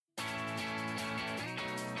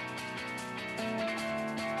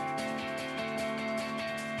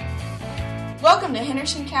Welcome to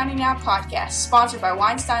Henderson County Now podcast, sponsored by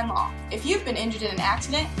Weinstein Law. If you've been injured in an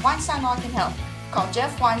accident, Weinstein Law can help. Call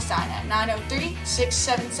Jeff Weinstein at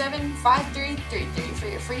 903-677-5333 for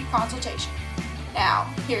your free consultation. Now,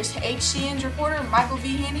 here's HCN's reporter Michael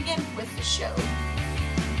V. Hannigan with the show.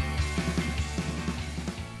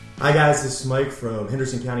 Hi guys, this is Mike from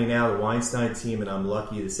Henderson County Now, the Weinstein team, and I'm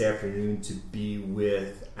lucky this afternoon to be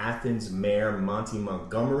with Athens Mayor Monty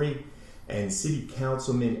Montgomery and City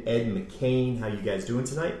Councilman Ed McCain. How you guys doing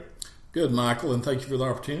tonight? Good, Michael, and thank you for the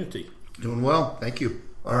opportunity. Doing well, thank you.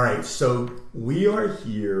 All right, so we are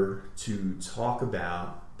here to talk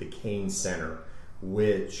about the Cain Center,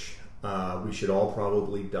 which we should all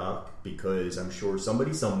probably duck because I'm sure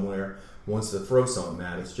somebody somewhere wants to throw something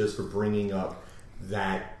at us just for bringing up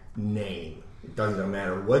that name. It doesn't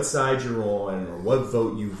matter what side you're on or what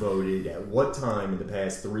vote you voted, at what time in the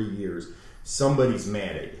past 3 years, somebody's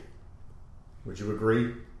mad at you. Would you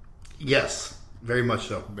agree? Yes, very much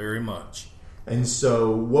so. Very much. And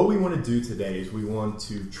so what we want to do today is we want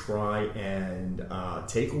to try and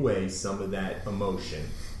take away some of that emotion.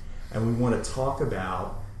 And we want to talk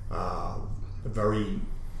about very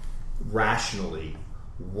rationally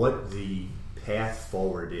what the path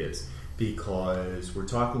forward is. Because we're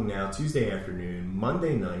talking now Tuesday afternoon,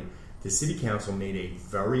 Monday night, the City Council made a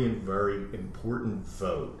very, very important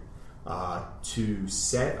vote to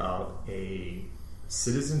set up a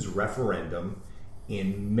citizens referendum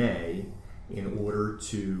in May in order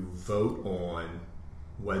to vote on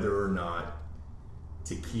whether or not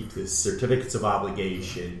to keep the certificates of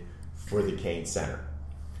obligation for the Cain Center.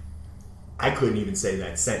 I couldn't even say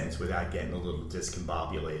that sentence without getting a little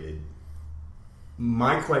discombobulated.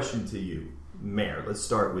 My question to you, Mayor, let's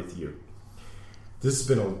start with you. This has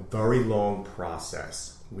been a very long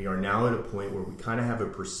process. We are now at a point where we kind of have a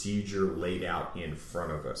procedure laid out in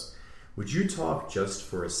front of us. Would you talk just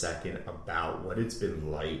for a second about what it's been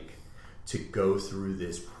like to go through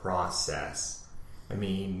this process? I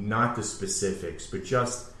mean, not the specifics, but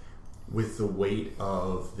just with the weight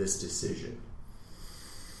of this decision.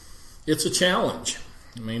 It's a challenge.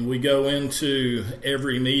 I mean, we go into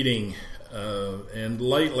every meeting, and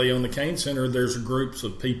lately on the Cain Center, there's groups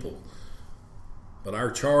of people. But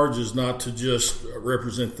our charge is not to just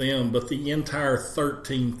represent them, but the entire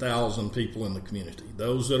 13,000 people in the community.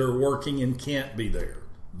 Those that are working and can't be there.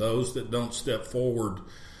 Those that don't step forward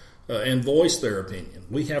and voice their opinion.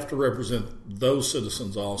 We have to represent those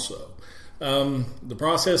citizens also. The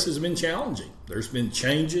process has been challenging. There's been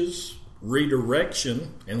changes,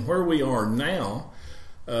 redirection, and where we are now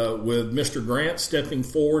with Mr. Grant stepping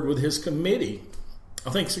forward with his committee,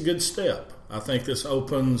 I think it's a good step. I think this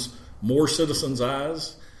opens more citizens'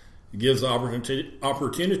 eyes. It gives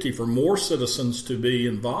opportunity for more citizens to be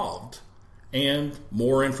involved and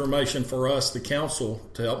more information for us, the council,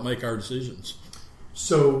 to help make our decisions.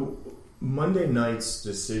 So Monday night's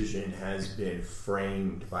decision has been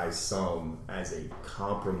framed by some as a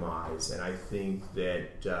compromise, and I think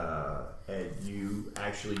that, Ed, you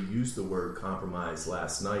actually used the word compromise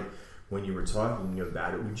last night when you were talking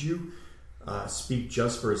about it. Would you speak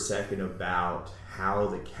just for a second about how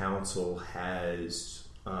the council has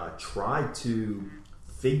tried to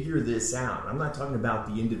figure this out? I'm not talking about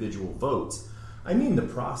the individual votes. I mean the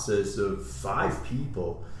process of 5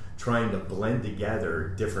 people trying to blend together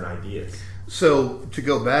different ideas. So to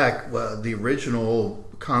go back, the original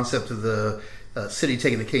concept of the city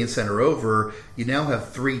taking the Cain Center over, you now have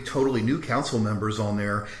 3 totally new council members on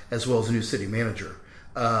there, as well as a new city manager.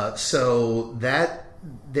 So that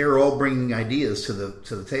they're all bringing ideas to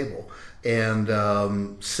the table. And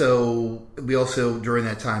so we also, during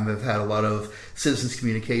that time, have had a lot of citizens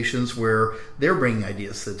communications where they're bringing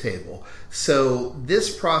ideas to the table. So this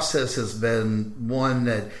process has been one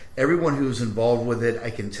that everyone who's involved with it, I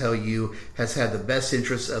can tell you, has had the best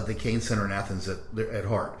interests of the Cain Center in Athens at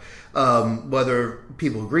heart. Whether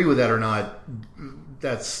people agree with that or not,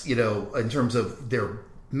 that's, in terms of their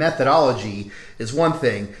methodology is one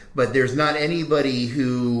thing, but there's not anybody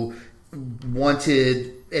who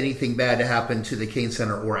wanted anything bad to happen to the Cain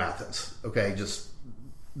Center or Athens. Okay, just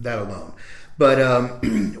that alone. But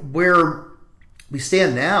where we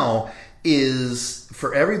stand now is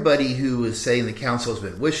for everybody who is saying the council has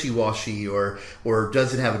been wishy-washy or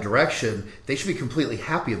doesn't have a direction, they should be completely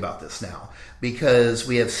happy about this now. Because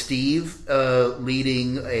we have Steve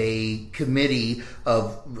leading a committee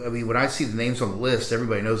of, when I see the names on the list,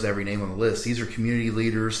 everybody knows every name on the list. These are community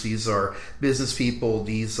leaders, these are business people,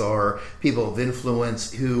 these are people of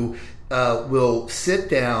influence who will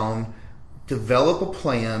sit down, develop a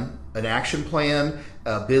plan, an action plan,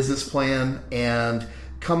 a business plan, and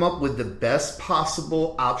come up with the best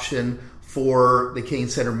possible option for the Cain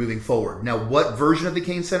Center moving forward. Now, what version of the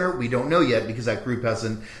Cain Center, we don't know yet because that group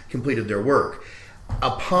hasn't completed their work.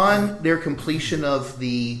 Upon their completion of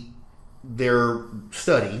their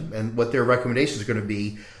study and what their recommendations are going to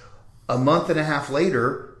be, a month and a half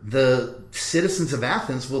later, the citizens of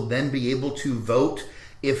Athens will then be able to vote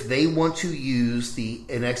if they want to use the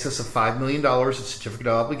in excess of $5 million of certificate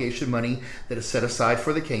of obligation money that is set aside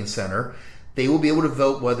for the Cain Center. They will be able to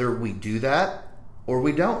vote whether we do that or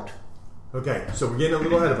we don't. Okay, so we're getting a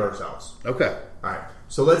little ahead of ourselves. Okay. All right,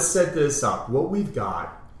 so let's set this up. What we've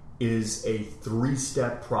got is a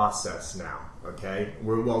 3-step process now, okay?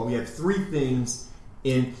 We have 3 things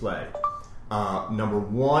in play. Number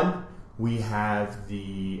 1, we have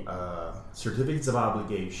the certificates of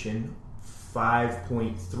obligation,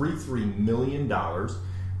 $5.33 million,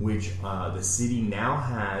 which the city now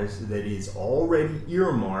has that is already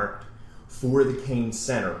earmarked for the Cain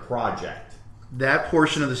Center project. That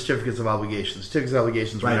portion of the certificates of obligations. Certificates of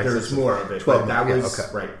obligations. Right, there's more of it. 12 but that was okay.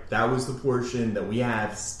 Right. That was the portion that we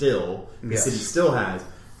have still. The Yes. city still has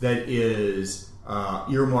that is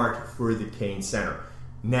earmarked for the Cain Center.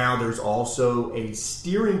 Now there's also a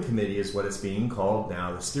steering committee, is what it's being called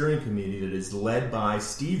now. The steering committee that is led by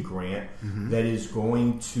Steve Grant, that is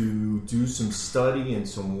going to do some study and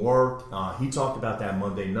some work. He talked about that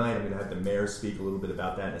Monday night. I'm going to have the mayor speak a little bit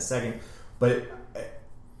about that in a second. But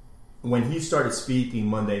when he started speaking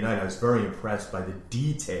Monday night, I was very impressed by the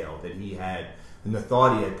detail that he had and the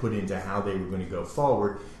thought he had put into how they were going to go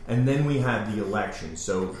forward. And then we had the election.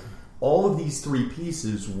 So all of these 3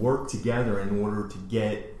 pieces work together in order to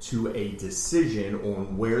get to a decision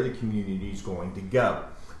on where the community is going to go.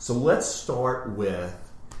 So let's start with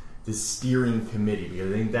the steering committee,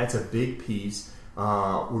 because I think that's a big piece.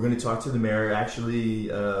 We're going to talk to the mayor. Actually,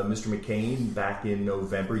 Mr. McCain, back in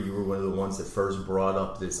November, you were one of the ones that first brought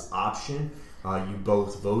up this option. You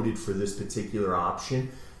both voted for this particular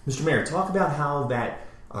option. Mr. Mayor, talk about how that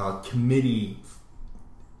committee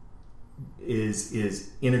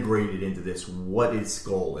is integrated into this, what its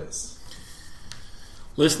goal is.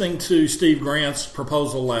 Listening to Steve Grant's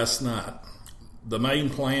proposal last night, the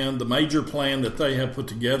major plan that they have put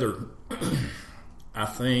together, I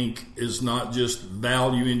think, is not just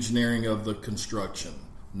value engineering of the construction,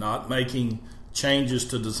 not making changes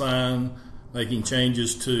to design, making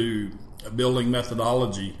changes to building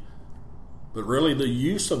methodology, but really the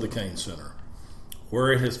use of the Cain Center,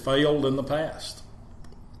 where it has failed in the past.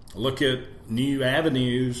 Look at new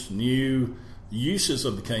avenues, new uses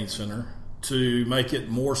of the Cain Center to make it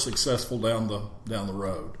more successful down the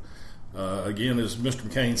road. Again, as Mr.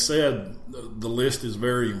 McCain said, the list is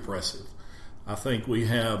very impressive. I think we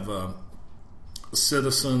have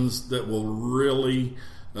citizens that will really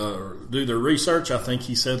do their research. I think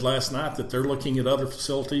he said last night that they're looking at other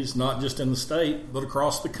facilities, not just in the state, but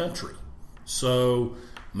across the country. So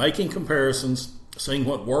making comparisons, seeing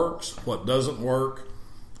what works, what doesn't work,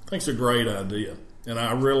 I think it's a great idea. And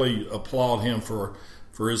I really applaud him for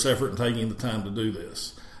his effort in taking the time to do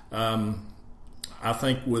this. I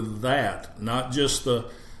think with that, not just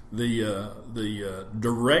the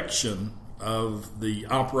direction of the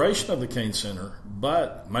operation of the Cain Center,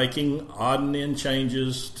 but making odd and end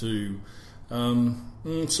changes to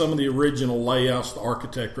some of the original layouts the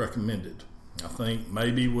architect recommended. I think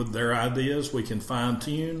maybe with their ideas we can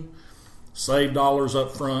fine-tune, save dollars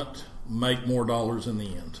up front, make more dollars in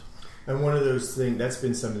the end. And one of those things, that's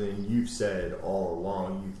been something you've said all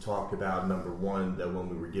along. You've talked about, number one, that when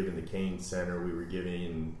we were given the Cain Center, we were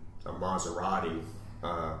given a Maserati.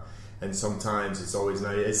 And sometimes it's always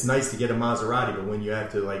nice. It's nice to get a Maserati, but when you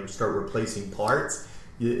have to start replacing parts,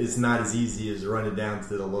 it's not as easy as running down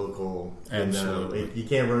to the local. Absolutely. You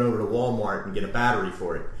can't run over to Walmart and get a battery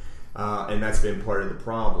for it. And that's been part of the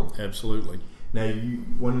problem. Absolutely. Now,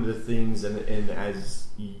 one of the things, and as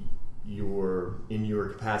you're in your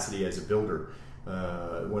capacity as a builder,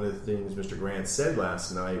 one of the things Mr. Grant said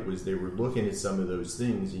last night was they were looking at some of those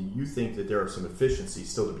things, and you think that there are some efficiencies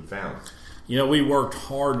still to be found. We worked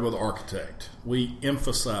hard with architect. We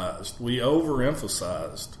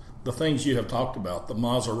overemphasized the things you have talked about, the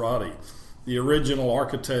Maserati. The original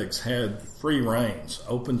architects had free reins,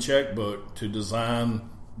 open checkbook to design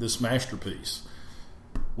this masterpiece.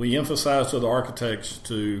 We emphasized to the architects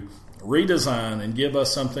to redesign and give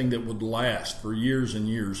us something that would last for years and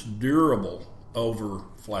years, durable over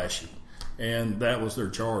flashy. And that was their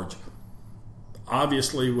charge.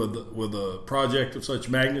 Obviously, with a project of such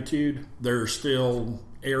magnitude, there are still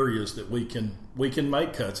areas that we can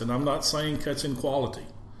make cuts. And I'm not saying cuts in quality,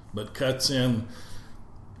 but cuts in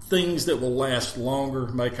things that will last longer,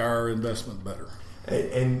 make our investment better.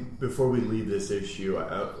 And before we leave this issue,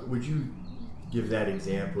 would you give that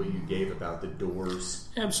example you gave about the doors?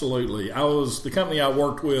 Absolutely. The company I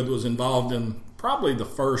worked with was involved in probably the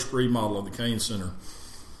first remodel of the Cain Center.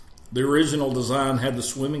 The original design had the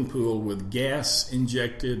swimming pool with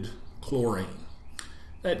gas-injected chlorine.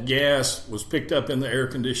 That gas was picked up in the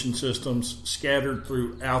air-conditioned systems, scattered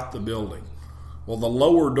throughout the building. Well, the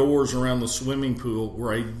lower doors around the swimming pool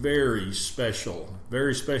were a very special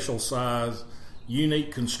size,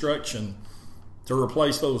 unique construction. To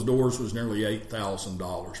replace those doors was nearly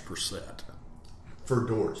 $8,000 per set. For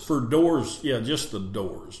doors? For doors, yeah, just the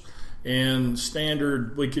doors. And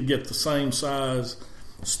standard, we could get the same size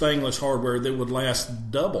stainless hardware that would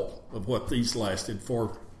last double of what these lasted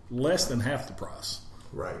for less than half the price.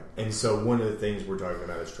 Right. And so one of the things we're talking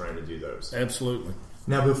about is trying to do those. Absolutely.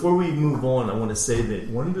 Now, before we move on, I want to say that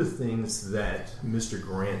one of the things that Mr.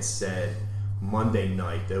 Grant said Monday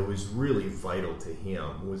night that was really vital to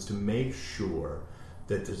him was to make sure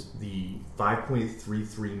that the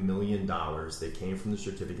 $5.33 million that came from the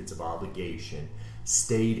certificates of obligation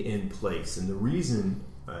stayed in place. And the reason,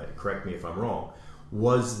 correct me if I'm wrong,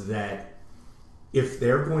 was that if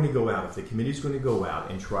they're going to go out, if the committee's going to go out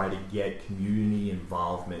and try to get community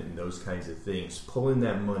involvement and those kinds of things, pulling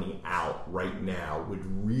that money out right now would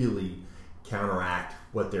really counteract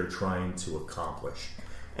what they're trying to accomplish.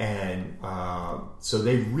 And so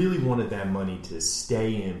they really wanted that money to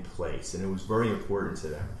stay in place, and it was very important to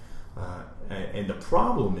them. And the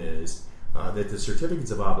problem is that the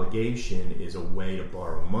certificates of obligation is a way to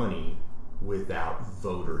borrow money without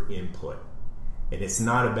voter input. And it's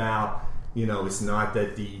not about, it's not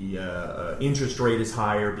that the interest rate is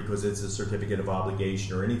higher because it's a certificate of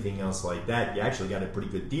obligation or anything else like that. You actually got a pretty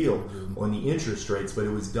good deal on the interest rates, but it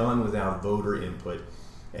was done without voter input.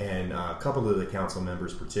 And a couple of the council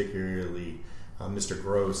members, particularly Mr.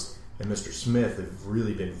 Gross and Mr. Smith, have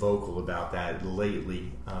really been vocal about that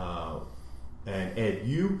lately. And Ed,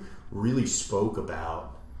 you really spoke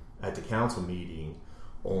about at the council meeting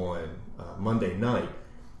on Monday night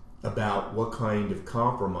about what kind of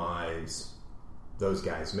compromise those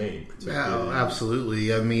guys made. Yeah,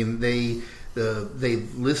 absolutely. I mean, they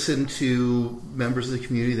listen to members of the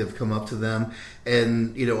community that have come up to them,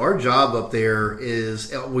 and our job up there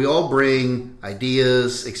is we all bring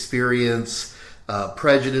ideas, experience,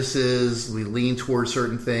 prejudices. We lean towards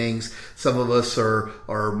certain things. Some of us are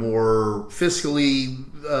more fiscally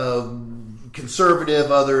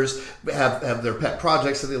conservative, others have their pet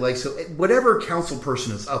projects that they like. So whatever council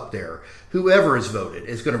person is up there, whoever is voted,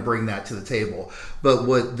 is going to bring that to the table. But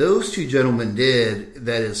what those two gentlemen did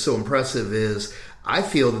that is so impressive is I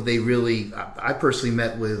feel that they really, I personally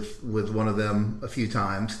met with one of them a few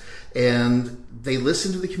times, and they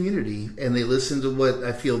listened to the community, and they listened to what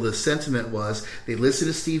I feel the sentiment was. They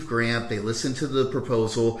listened to Steve Grant, they listened to the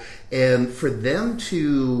proposal, and for them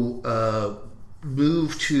to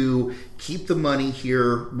move to keep the money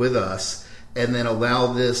here with us and then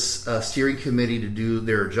allow this steering committee to do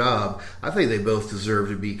their job, I think they both deserve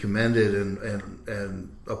to be commended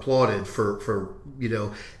and applauded for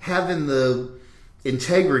having the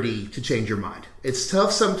integrity to change your mind. It's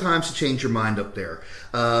tough sometimes to change your mind up there.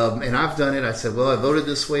 And I've done it. I said, well, I voted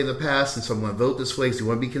this way in the past, and so I'm going to vote this way because we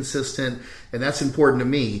want to be consistent, and that's important to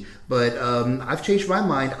me. But I've changed my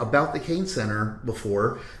mind about the Cain Center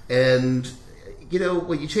before, and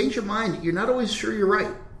when you change your mind, you're not always sure you're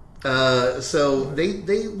right. So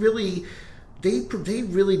they really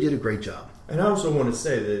did a great job. And I also want to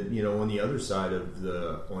say that on the other side of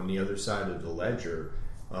the ledger,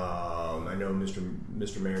 I know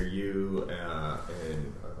Mr. Mayor, you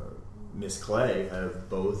and Ms. Clay have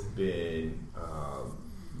both been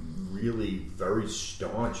really very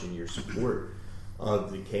staunch in your support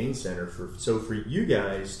of the Cain Center. So for you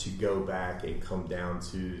guys to go back and come down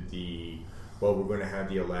to we're going to have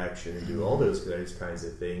the election and do all those kinds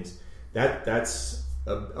of things, that's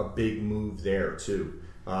a big move there too.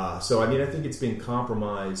 So I think it's been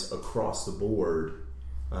compromised across the board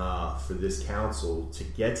for this council to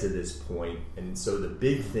get to this point. And so the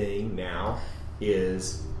big thing now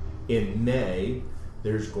is in May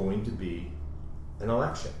there's going to be an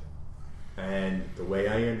election. And the way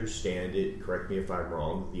I understand it, correct me if I'm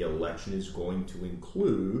wrong, the election is going to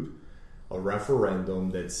include a referendum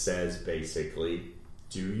that says basically,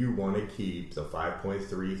 do you want to keep the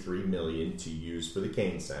 $5.33 million to use for the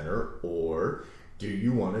Cain Center, or do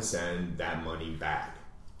you want to send that money back?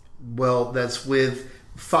 Well, that's with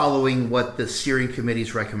following what the steering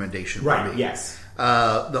committee's recommendation would be. Yes.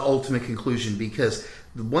 The ultimate conclusion, because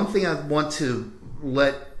the one thing I want to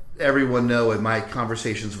let everyone know in my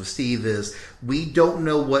conversations with Steve is we don't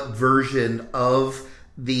know what version of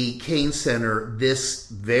the Kane Center, this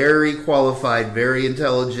very qualified, very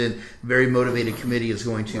intelligent, very motivated committee is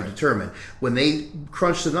going to determine. When they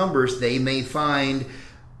crunch the numbers, they may find,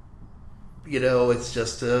 it's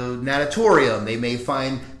just a natatorium. They may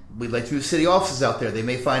find we'd like to move city offices out there. They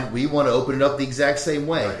may find we want to open it up the exact same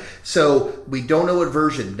way. Right. So we don't know what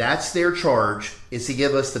version. That's their charge, is to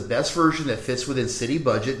give us the best version that fits within city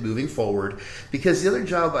budget moving forward. Because the other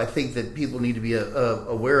job I think that people need to be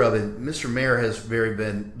aware of, and Mr. Mayor has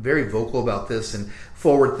been very vocal about this and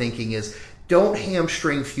forward thinking, is don't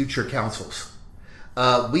hamstring future councils.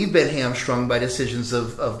 We've been hamstrung by decisions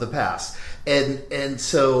of the past. And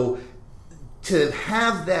so to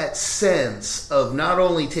have that sense of not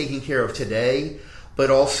only taking care of today,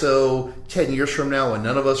 but also 10 years from now when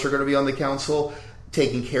none of us are going to be on the council,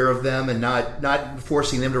 taking care of them and not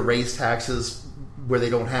forcing them to raise taxes where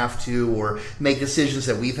they don't have to or make decisions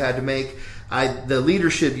that we've had to make. The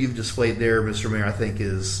leadership you've displayed there, Mr. Mayor, I think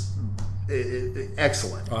is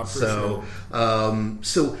excellent. So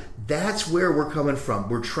that's where we're coming from.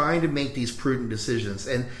 We're trying to make these prudent decisions.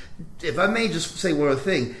 And if I may just say one other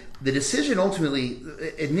thing, the decision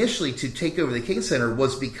initially to take over the Kane Center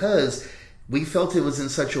was because we felt it was in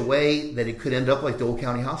such a way that it could end up like the Old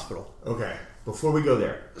County Hospital. Okay. Before we go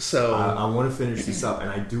there, so I want to finish this up,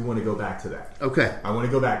 and I do want to go back to that. Okay. I want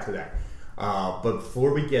to go back to that. But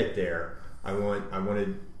before we get there, I want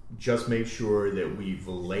to just make sure that we've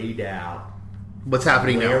laid out what's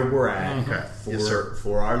happening where now, we're at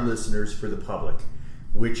for our listeners, for the public,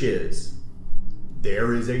 which is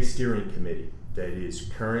there is a steering committee that is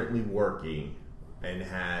currently working and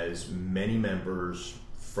has many members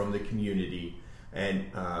from the community. And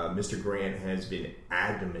Mr. Grant has been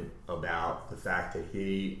adamant about the fact that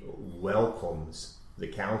he welcomes the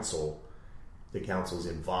council's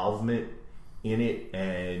involvement in it,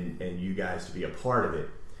 and you guys to be a part of it.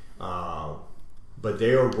 But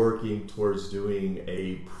they are working towards doing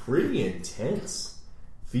a pretty intense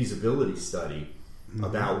feasibility study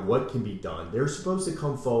about what can be done. They're supposed to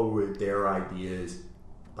come forward with their ideas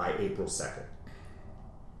by April 2nd.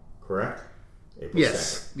 Correct? April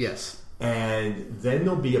 2nd. Yes. And then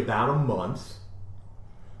there'll be about a month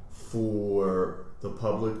for the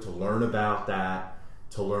public to learn about that,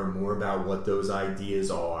 to learn more about what those ideas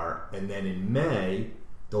are. And then in May,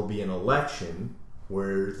 there'll be an election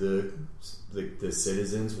where the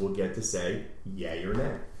citizens will get to say yay or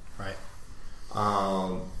nay. Right.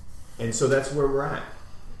 And so that's where we're at.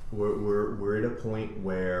 We're at a point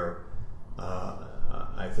where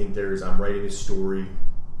I think I'm writing a story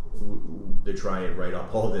to try and write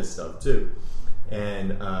up all this stuff too.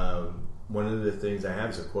 And one of the things I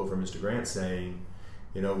have is a quote from Mr. Grant saying,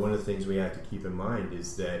 one of the things we have to keep in mind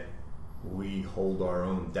is that we hold our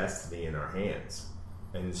own destiny in our hands.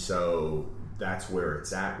 And so that's where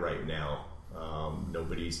it's at right now.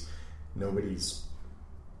 Nobody's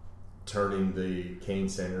turning the Kane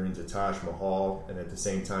Center into Taj Mahal, and at the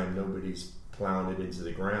same time, nobody's plowing it into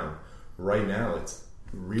the ground. Right now, it's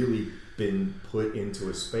really been put into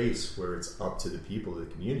a space where it's up to the people of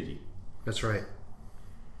the community. That's right.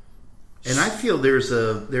 And I feel there's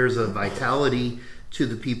a vitality to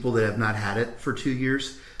the people that have not had it for 2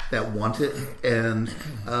 years that want it, and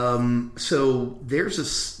so there's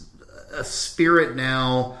a spirit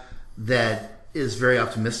now that is very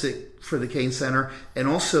optimistic for the Kane Center. And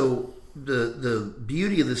also the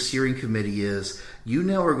beauty of the steering committee is you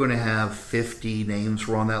now are going to have 50 names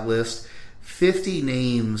who are on that list, 50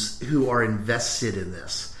 names who are invested in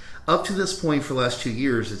this. Up to this point for the last 2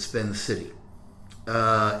 years, it's been the city.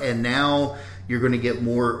 And now you're going to get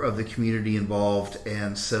more of the community involved.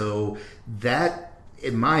 And so that,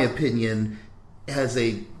 in my opinion, has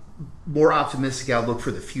a more optimistic outlook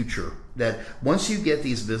for the future. That once you get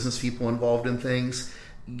these business people involved in things,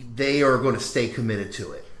 they are going to stay committed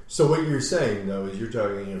to it. So what you're saying, though, is you're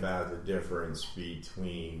talking about the difference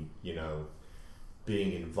between,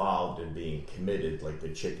 being involved and being committed, like the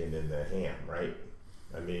chicken and the ham, right?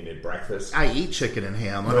 I mean, at breakfast. I eat chicken and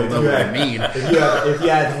ham. I don't know what I mean. If you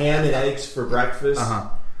had ham and eggs for breakfast,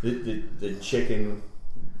 the chicken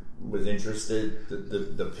was interested.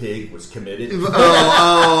 The pig was committed.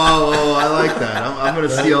 Oh! I like that. I'm going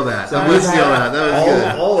to steal that. So I'm going to steal that. That was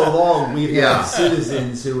good. All along, we've had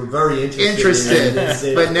citizens who were very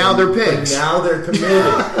interested, but now they're pigs. But now they're committed.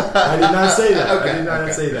 I did not say that. Okay. I did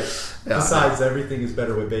not say that. Yeah, Besides, everything is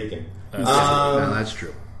better with bacon. No, that's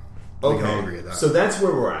true. Okay, we can all agree with that. So that's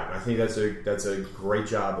where we're at. I think that's a great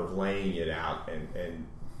job of laying it out, and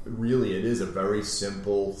really, it is a very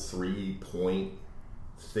simple 3-point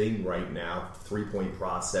thing right now, 3-point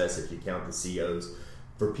process if you count the COs,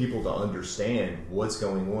 for people to understand what's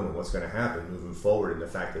going on and what's going to happen moving forward, and the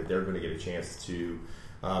fact that they're going to get a chance to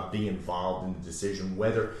be involved in the decision,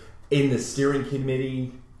 whether in the steering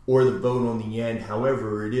committee or the vote on the end.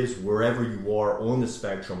 However it is, wherever you are on the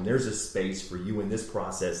spectrum, there's a space for you in this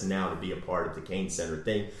process now to be a part of the Cain Center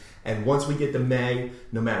thing. And once we get to May,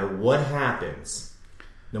 no matter what happens,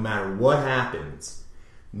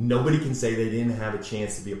 nobody can say they didn't have a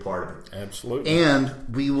chance to be a part of it. Absolutely. And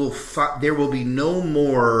there will be no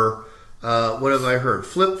more, what have I heard,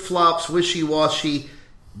 flip-flops, wishy-washy.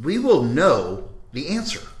 We will know the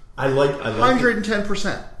answer. I like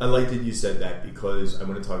 110%. I like that you said that, because I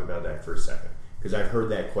want to talk about that for a second, because I've heard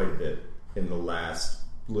that quite a bit in the last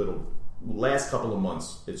couple of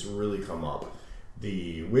months. It's really come up,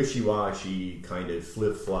 the wishy-washy kind of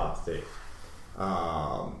flip-flop thing,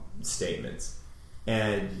 statements.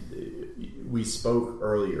 And we spoke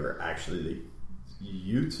earlier, actually, that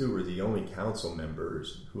you two are the only council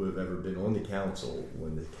members who have ever been on the council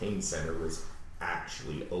when the Cain Center was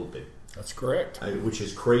actually open. That's correct. Which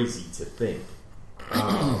is crazy to think.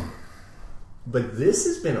 But this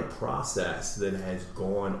has been a process that has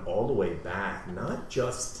gone all the way back, not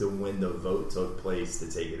just to when the vote took place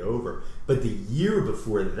to take it over, but the year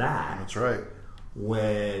before that. That's right.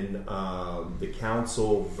 When the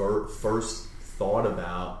council first thought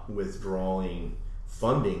about withdrawing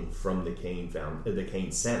funding from the Cain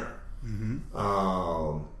Center.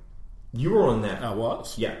 Mm-hmm. You were on that. I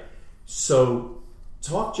was. Yeah. So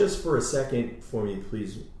talk just for a second for me,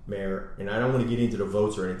 please, Mayor. And I don't want to get into the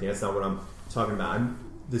votes or anything. That's not what I'm talking about.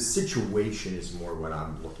 The situation is more what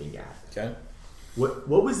I'm looking at. Okay. What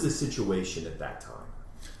was the situation at that time?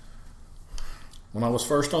 When I was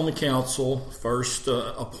first on the council, first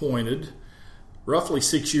appointed, roughly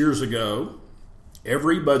 6 years ago,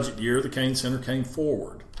 every budget year the Cain Center came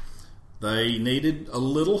forward. They needed a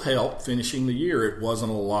little help finishing the year. It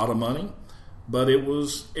wasn't a lot of money, but it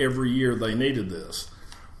was every year they needed this.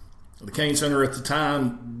 The Cain Center at the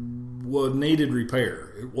time needed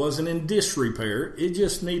repair. It wasn't in disrepair. It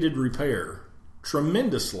just needed repair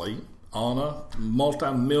tremendously on a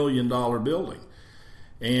multi-million-dollar building.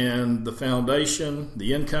 And the foundation,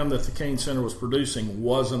 the income that the Cain Center was producing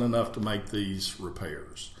wasn't enough to make these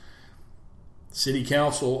repairs. City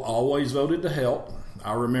Council always voted to help.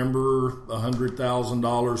 I remember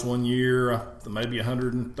 $100,000 one year, maybe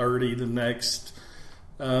 $130,000 the next.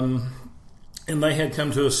 And they had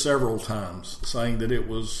come to us several times saying that it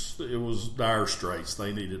was dire straits.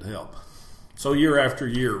 They needed help. So year after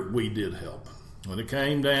year, we did help. When it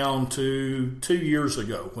came down to 2 years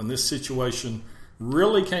ago, when this situation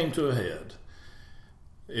really came to a head,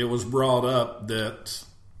 it was brought up that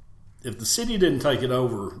if the city didn't take it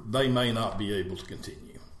over, they may not be able to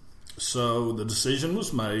continue. So the decision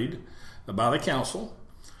was made by the council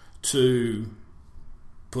to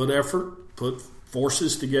put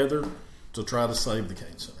forces together to try to save the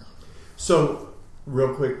Cain Center. So,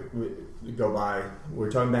 real quick, we're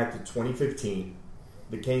talking back to 2015.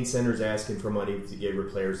 The Cain Center's asking for money to get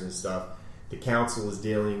repairs and stuff. The council is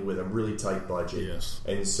dealing with a really tight budget. Yes.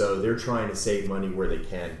 And so they're trying to save money where they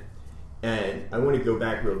can. And I want to go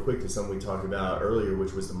back real quick to something we talked about earlier,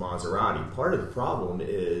 which was the Maserati. Part of the problem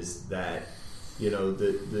is that,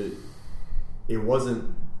 the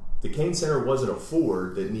Cain Center wasn't a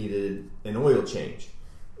Ford that needed an oil change.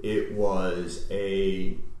 It was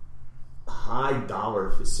a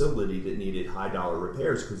high-dollar facility that needed high-dollar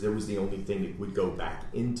repairs because it was the only thing that would go back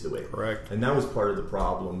into it. Correct. And that was part of the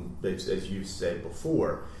problem, as you said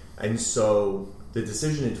before. And so the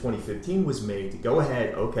decision in 2015 was made to go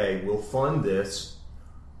ahead, okay, we'll fund this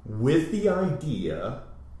with the idea,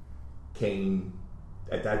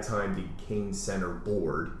 at that time, the Cain Center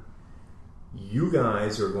board, you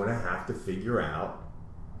guys are going to have to figure out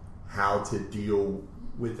how to deal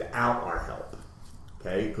without our help,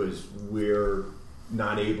 okay? Because we're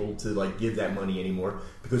not able to give that money anymore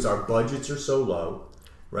because our budgets are so low,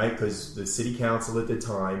 right? Because the city council at the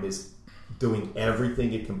time is doing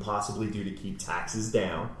everything it can possibly do to keep taxes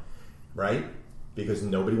down, right? Because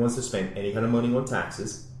nobody wants to spend any kind of money on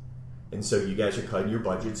taxes. And so you guys are cutting your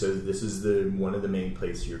budget. So this is one of the main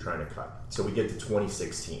places you're trying to cut. So we get to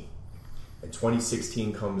 2016. And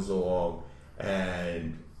 2016 comes along,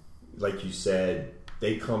 and like you said,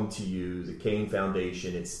 they come to you, the Cain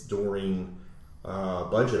Foundation. It's during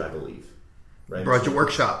budget, I believe, right? Budget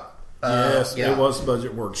workshop. Yes, yeah. It was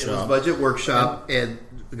budget workshop. It was budget workshop, and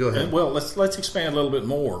go ahead. And, well, let's expand a little bit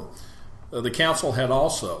more. The council had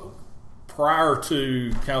also, prior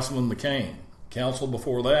to Councilman McCain, council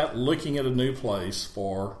before that, looking at a new place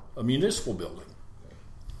for a municipal building.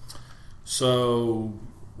 So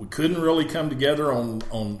we couldn't really come together on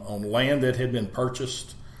land that had been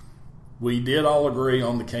purchased. We did all agree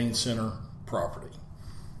on the Cain Center property.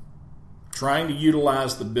 trying to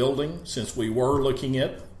utilize the building, since we were looking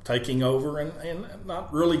at taking over, and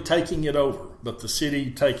not really taking it over, but the city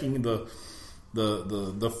taking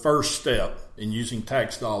the first step in using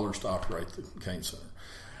tax dollars to operate the Cain Center.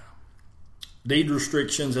 Deed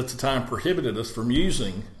restrictions at the time prohibited us from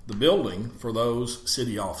using the building for those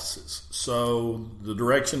city offices. So the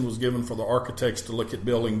direction was given for the architects to look at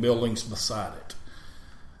building buildings beside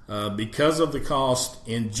it. Because of the cost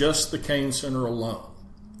in just the Cain Center alone,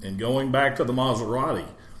 and going back to the Maserati,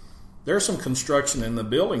 there's some construction in the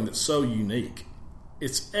building that's so unique.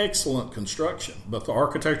 It's excellent construction, but the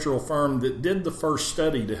architectural firm that did the first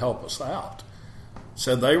study to help us out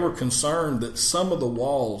said they were concerned that some of the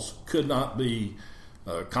walls could not be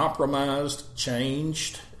compromised,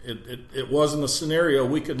 changed. It wasn't a scenario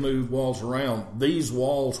we could move walls around. These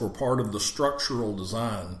walls were part of the structural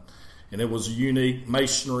design, and it was a unique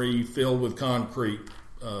masonry filled with concrete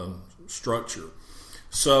structure.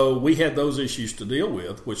 So we had those issues to deal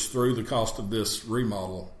with, which threw the cost of this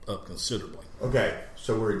remodel up considerably. Okay,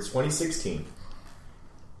 so we're in 2016.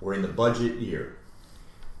 We're in the budget year.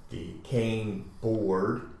 The Cain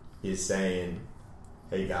board is saying,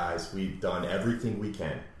 hey guys, we've done everything we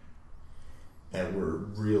can. And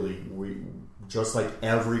we just like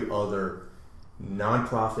every other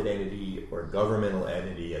nonprofit entity or governmental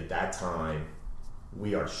entity at that time,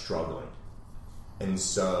 we are struggling. And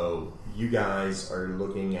so you guys are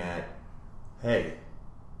looking at, hey,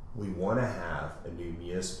 we want to have a new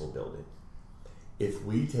municipal building. If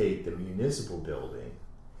we take the municipal building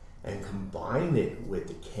and combine it with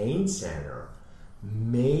the Cain Center,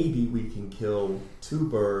 maybe we can kill two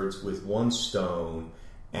birds with one stone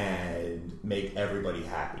and make everybody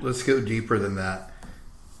happy. Let's go deeper than that.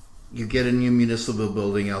 You get a new municipal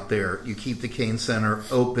building out there. You keep the Cain Center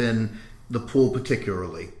open, the pool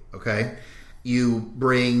particularly, okay? You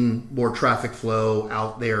bring more traffic flow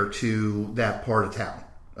out there to that part of town,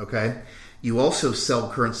 okay? You also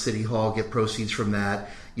sell current City Hall, get proceeds from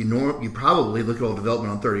that. You probably, look at all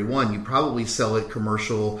development on 31, you probably sell it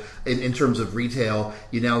commercial in terms of retail.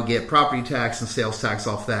 You now get property tax and sales tax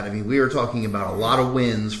off that. I mean, we are talking about a lot of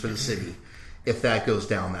wins for the city if that goes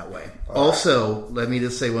down that way. Also, let me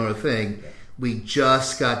just say one other thing. We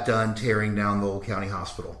just got done tearing down the old county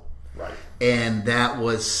hospital. Right. And that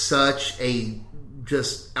was such a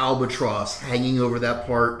just albatross hanging over that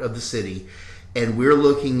part of the city. And we're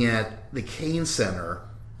looking at the Cain Center,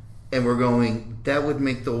 and we're going, that would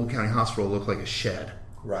make the old county hospital look like a shed.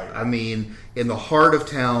 Right. I mean, in the heart of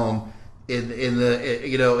town, in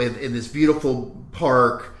this beautiful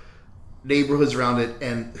park, neighborhoods around it,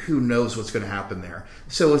 and who knows what's going to happen there.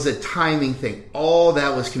 So it was a timing thing. All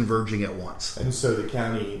that was converging at once. And so the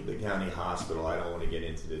county hospital, I don't want to get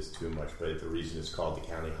into this too much, but the reason it's called the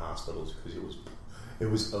county hospital is because it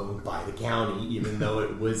was owned by the county, even though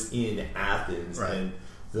it was in Athens. Right. And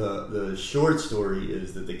the short story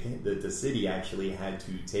is that the city actually had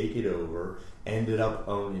to take it over, ended up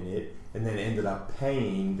owning it, and then ended up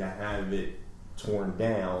paying to have it torn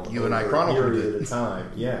down. You and I chronicled it at a time,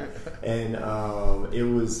 yeah. And it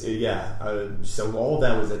was, so all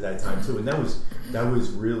that was at that time too, and that was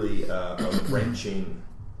really a wrenching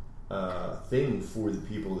thing for the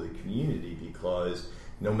people of the community, because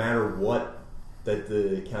no matter what, that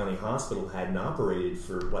the county hospital hadn't operated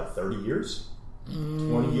for 30 years,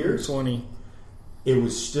 20 years, 20. It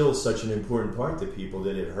was still such an important part to people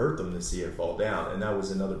that it hurt them to see it fall down, and that was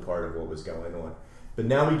another part of what was going on. But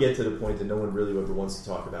now we get to the point that no one really ever wants to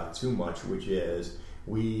talk about too much, which is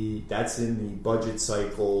that's in the budget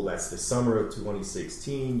cycle. That's the summer of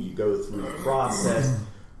 2016. You go through the process.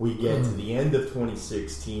 We get to the end of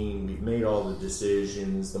 2016. We've made all the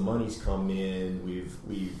decisions. The money's come in.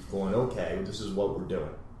 We've gone, okay, this is what we're doing.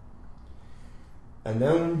 And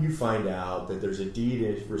then you find out that there's a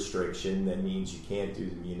deed restriction that means you can't do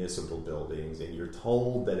the municipal buildings, and you're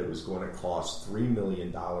told that it was going to cost $3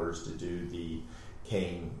 million to do the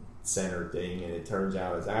Cain Center thing, and it turns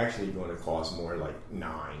out it's actually going to cost more, like $9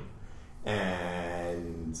 million.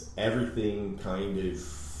 And everything kind of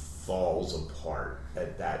falls apart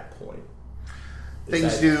at that point.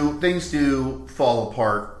 Things do fall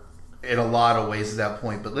apart in a lot of ways at that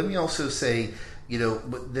point. But let me also say,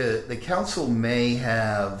 the council may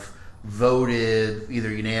have voted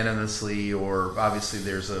either unanimously or obviously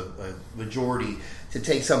there's a majority to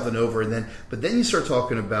take something over, but then you start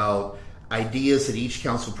talking about ideas that each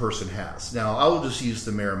council person has. Now, I will just use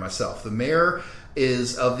the mayor myself. The mayor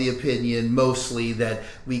is of the opinion mostly that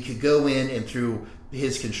we could go in and through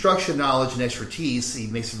his construction knowledge and expertise, he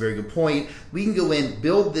makes a very good point, we can go in,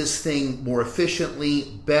 build this thing more efficiently,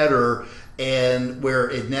 better, and where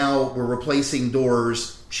we're replacing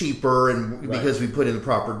doors cheaper, and because we put in the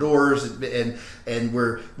proper doors, and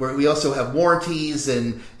we also have warranties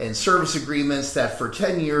and service agreements that for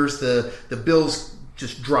 10 years the bills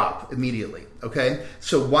just drop immediately. Okay,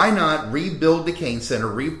 so why not rebuild the Cain Center,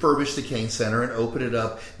 refurbish the Cain Center, and open it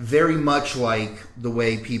up very much like the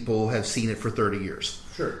way people have seen it for 30 years?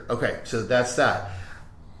 Sure. Okay, so that's that.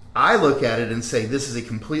 I look at it and say this is a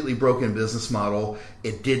completely broken business model.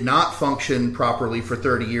 It did not function properly for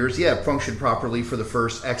 30 years. Yeah, it functioned properly for the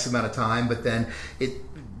first X amount of time, but then it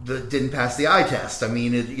didn't pass the eye test. I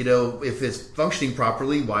mean, if it's functioning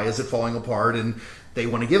properly, why is it falling apart? And they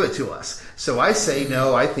want to give it to us. So I say,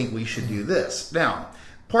 no, I think we should do this. Now,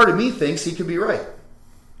 part of me thinks he could be right.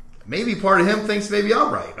 Maybe part of him thinks maybe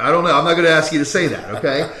I'm right. I don't know. I'm not going to ask you to say that,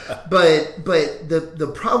 okay? But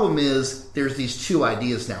the problem is there's these two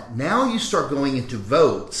ideas now. Now you start going into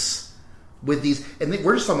votes with these, and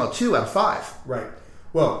we're just talking about 2 out of 5. Right.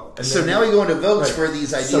 Well, so now we go into votes where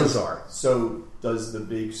these ideas are. So does the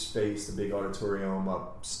big space, the big auditorium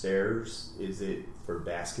upstairs, is it for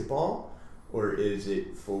basketball or is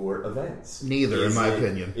it for events? Neither, in my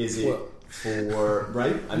opinion. Is it for,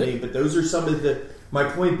 right? I mean, but those are some of the, my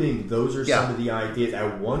point being, those are some of the ideas.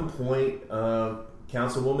 At one point,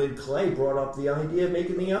 Councilwoman Clay brought up the idea of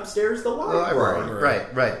making the upstairs the library.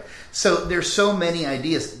 Right. So there's so many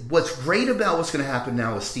ideas. What's great about what's going to happen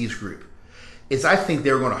now with Steve's group is I think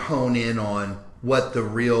they're going to hone in on what the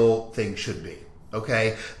real thing should be.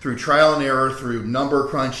 Okay? Through trial and error, through number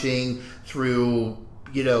crunching, through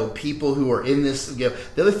people who are in this. The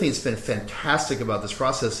other thing that's been fantastic about this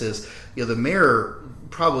process is, the mayor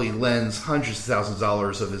probably lends hundreds of thousands of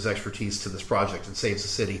dollars of his expertise to this project and saves the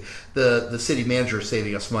city. The city manager is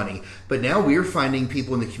saving us money. But now we're finding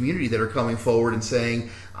people in the community that are coming forward and saying,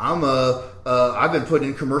 I've been putting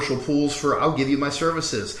in commercial pools I'll give you my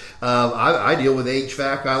services. I deal with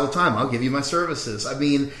HVAC all the time. I'll give you my services. I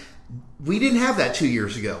mean, we didn't have that 2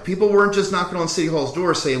 years ago. People weren't just knocking on City Hall's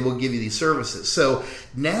door saying, we'll give you these services. So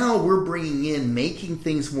now we're bringing in, making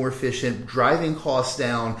things more efficient, driving costs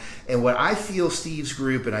down. And what I feel Steve's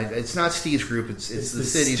group, and it's not Steve's group, it's the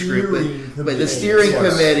city's group, but the steering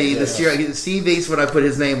committee, Steve hates when I put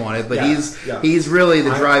his name on it, but he's really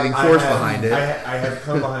the driving force behind it. I have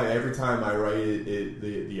come behind every time I write it.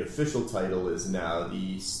 The official title is now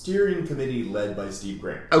the steering committee led by Steve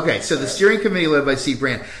Grant. Okay, so the steering committee led by Steve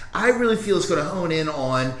Grant. I really feel it's going to hone in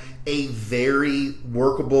on a very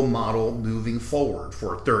workable model moving forward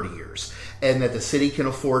for 30 years, and that the city can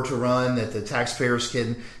afford to run, that the taxpayers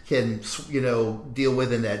can deal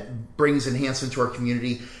with, and that brings enhancement to our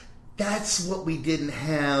community. That's what we didn't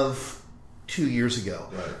have 2 years ago.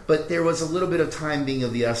 Right. But there was a little bit of time being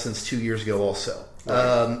of the essence 2 years ago also.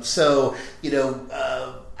 Right.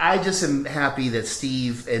 I just am happy that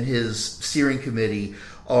Steve and his steering committee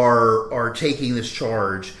are taking this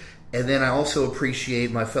charge. And then I also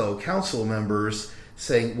appreciate my fellow council members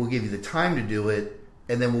saying, we'll give you the time to do it,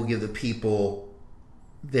 and then we'll give the people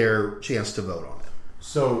their chance to vote on it.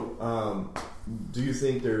 So, do you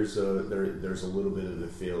think there's a little bit of the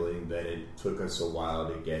feeling that it took us a while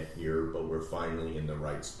to get here, but we're finally in the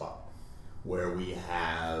right spot, where we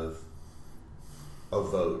have a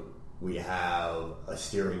vote, we have a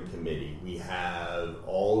steering committee, we have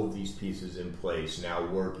all of these pieces in place now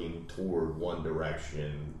working toward one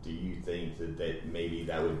direction? Do you think that maybe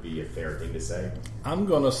that would be a fair thing to say? I'm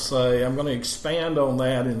going to expand on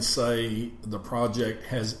that and say the project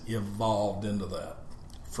has evolved into that.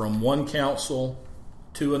 From one council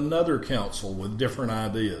to another council with different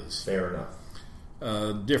ideas. Fair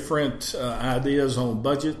enough. Different ideas on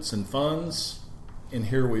budgets and funds, and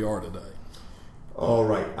here we are today. All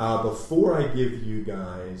right. Before I give you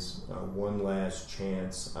guys one last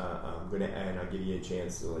chance, I'll give you a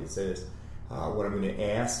chance to say this. What I'm going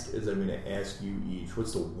to ask is, I'm going to ask you each,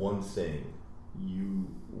 what's the one thing you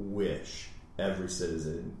wish every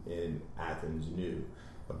citizen in Athens knew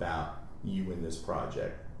about you in this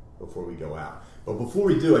project before we go out? But before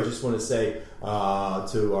we do, I just want to say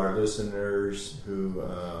to our listeners who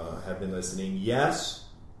have been listening, yes,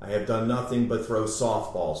 I have done nothing but throw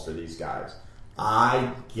softballs for these guys.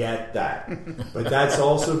 I get that. But that's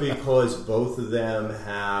also because both of them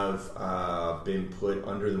have been put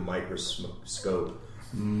under the microscope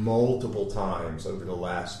multiple times over the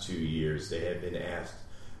last 2 years. They have been asked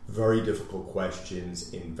very difficult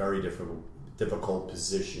questions in very difficult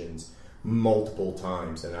positions multiple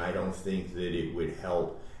times, and I don't think that it would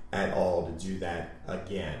help at all to do that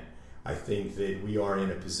again. I think that we are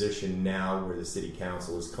in a position now where the City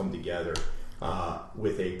Council has come together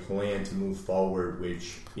with a plan to move forward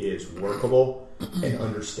which is workable and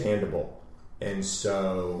understandable. And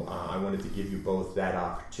so I wanted to give you both that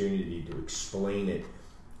opportunity to explain it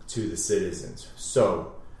to the citizens.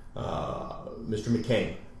 So, Mr.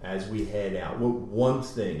 McCain, as we head out, what one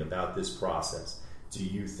thing about this process do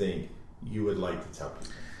you think you would like to tell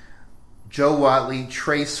people? Joe Watley,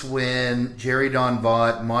 Trace Wynn, Jerry Don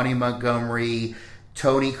Vaught, Monty Montgomery,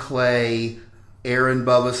 Tony Clay, Aaron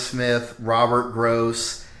Bubba Smith, Robert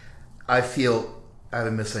Gross. I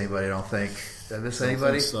haven't missed anybody, I don't think. Did I miss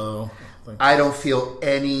anybody? I don't feel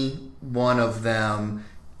any one of them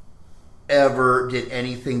ever did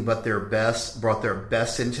anything but their best, brought their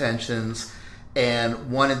best intentions,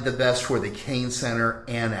 and wanted the best for the Cain Center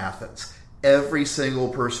and Athens. Every single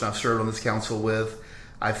person I've served on this council with,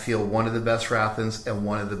 I feel one of the best for Athens and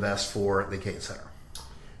one of the best for the Cain Center.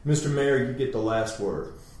 Mr. Mayor, you get the last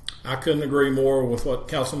word. I couldn't agree more with what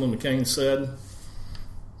Councilman McCain said.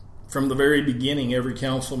 From the very beginning, every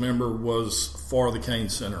council member was for the Cain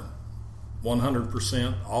Center,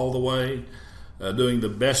 100% all the way, doing the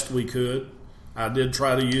best we could. I did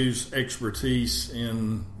try to use expertise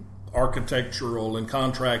in architectural and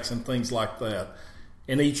contracts and things like that.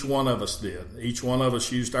 And each one of us did. Each one of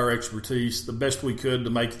us used our expertise the best we could to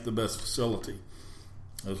make it the best facility.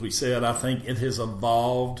 As we said, I think it has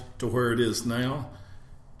evolved to where it is now.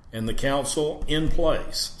 And the council in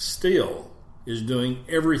place still is doing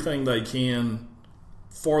everything they can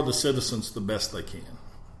for the citizens the best they can.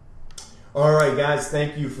 All right, guys,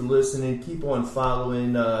 thank you for listening. Keep on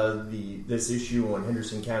following this issue on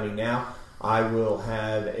Henderson County Now. I will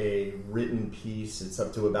have a written piece. It's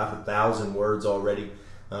up to about 1,000 words already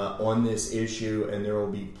on this issue, and there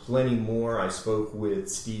will be plenty more. I spoke with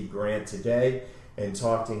Steve Grant today and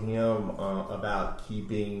talked to him about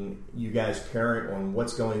keeping you guys current on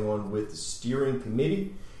what's going on with the steering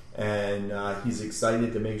committee, and he's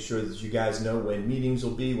excited to make sure that you guys know when meetings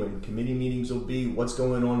will be, when committee meetings will be, what's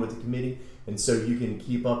going on with the committee, and so you can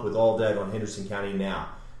keep up with all that on Henderson County Now.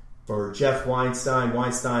 For Jeff Weinstein,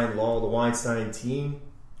 Weinstein Law, the Weinstein team,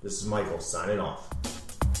 this is Michael signing off.